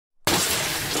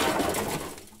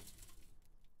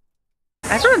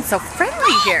Everyone's so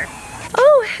friendly here.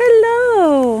 Oh,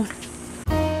 hello.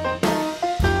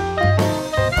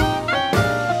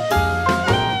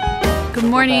 Good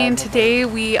morning. Today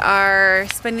we are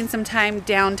spending some time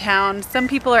downtown. Some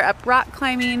people are up rock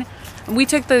climbing, and we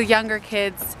took the younger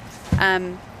kids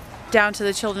down to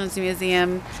the Children's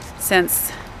Museum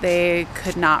since they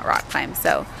could not rock climb.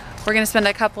 So we're gonna spend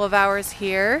a couple of hours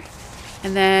here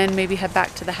and then maybe head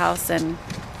back to the house and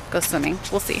go swimming.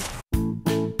 We'll see.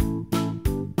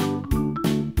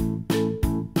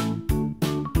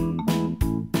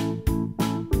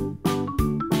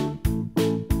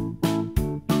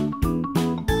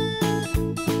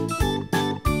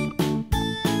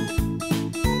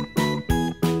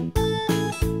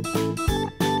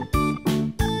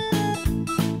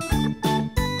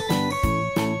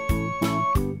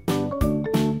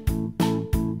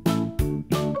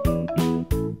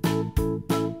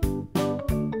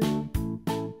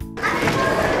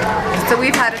 So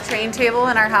we've had a train table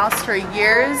in our house for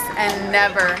years and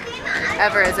never,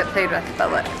 ever is it played with,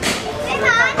 but look.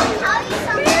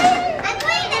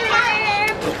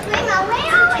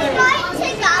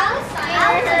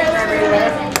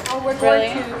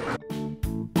 Really?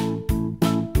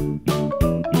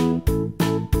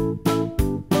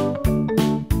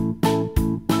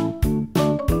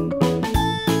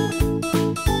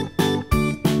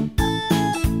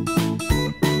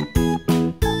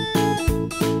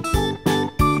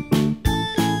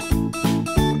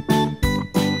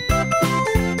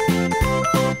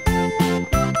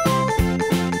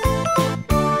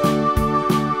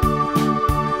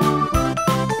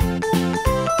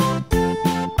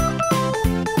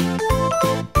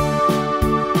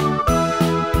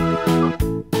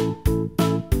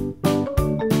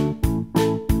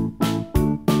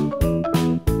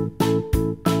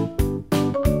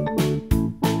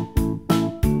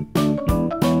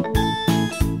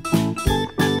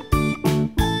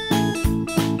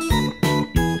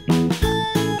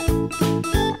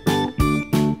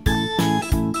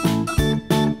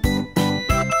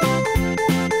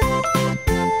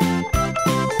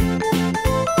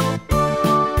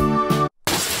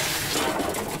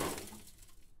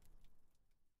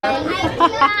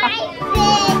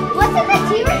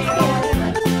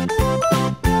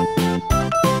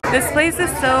 This place is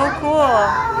so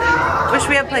cool. Wish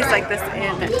we had a place like this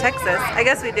in Texas. I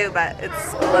guess we do, but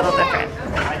it's a little different.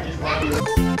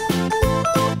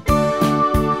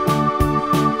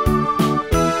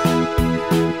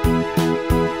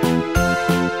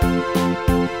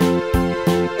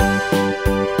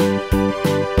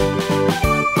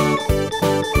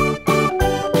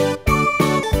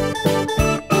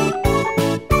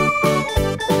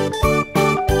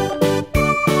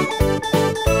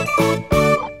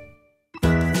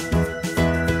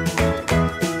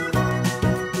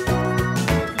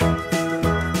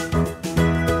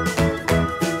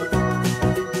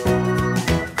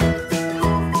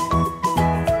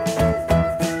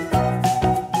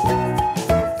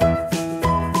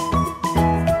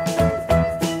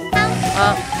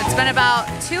 It's been about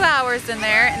 2 hours in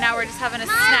there, and now we're just having a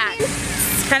snack.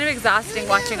 It's kind of exhausting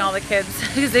watching all the kids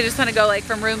because they just want to go like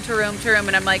from room to room to room,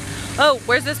 and I'm like, oh,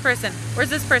 where's this person? Where's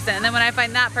this person? And then when I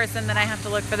find that person, then I have to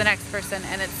look for the next person,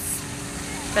 and it's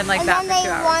been like that for 2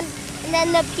 hours. And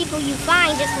then the people you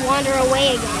find just wander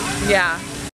away again. Yeah.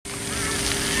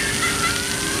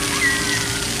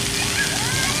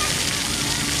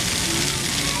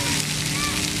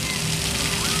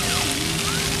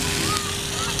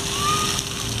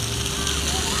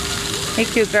 Hey,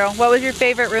 cute girl. What was your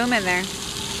favorite room in there? It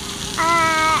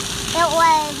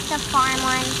was the farm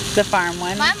one. The farm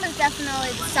one? Mine was definitely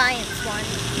the science one.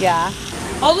 Yeah.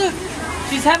 Oh look,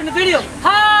 she's having a video.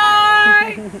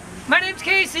 Hi! My name's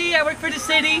Casey. I work for the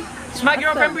city. It's my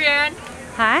girlfriend Brianne.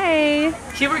 Hi.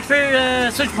 She works for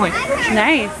Switchpoint.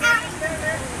 Nice.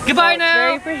 Goodbye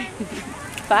now. Very pretty.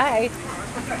 Bye.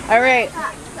 All right.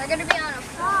 They're gonna be on a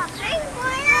farm.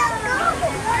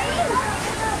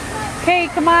 Okay,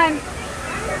 come on.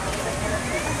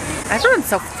 Everyone's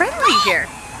so friendly here.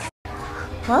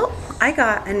 Well, I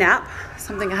got a nap,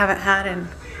 something I haven't had in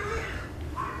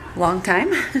a long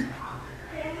time.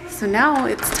 So now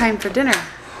it's time for dinner.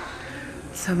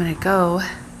 So I'm gonna go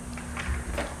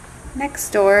next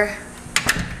door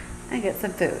and get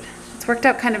some food. It's worked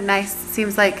out kind of nice. It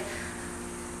seems like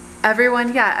everyone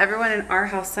in our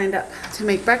house signed up to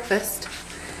make breakfast,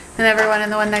 and everyone in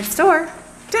the one next door,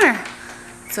 dinner.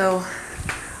 So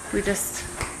we just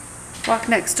walk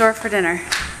next door for dinner.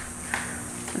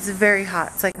 It's very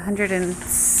hot. It's like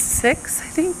 106, I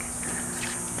think,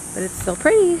 but it's still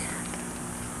pretty.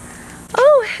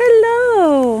 Oh,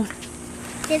 hello.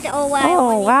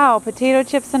 Oh wow, potato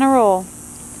chips and a roll.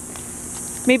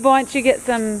 Maybe why don't you get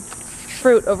some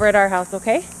fruit over at our house,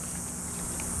 okay?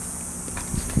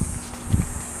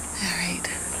 All right.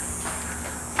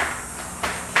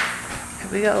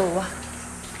 Here we go.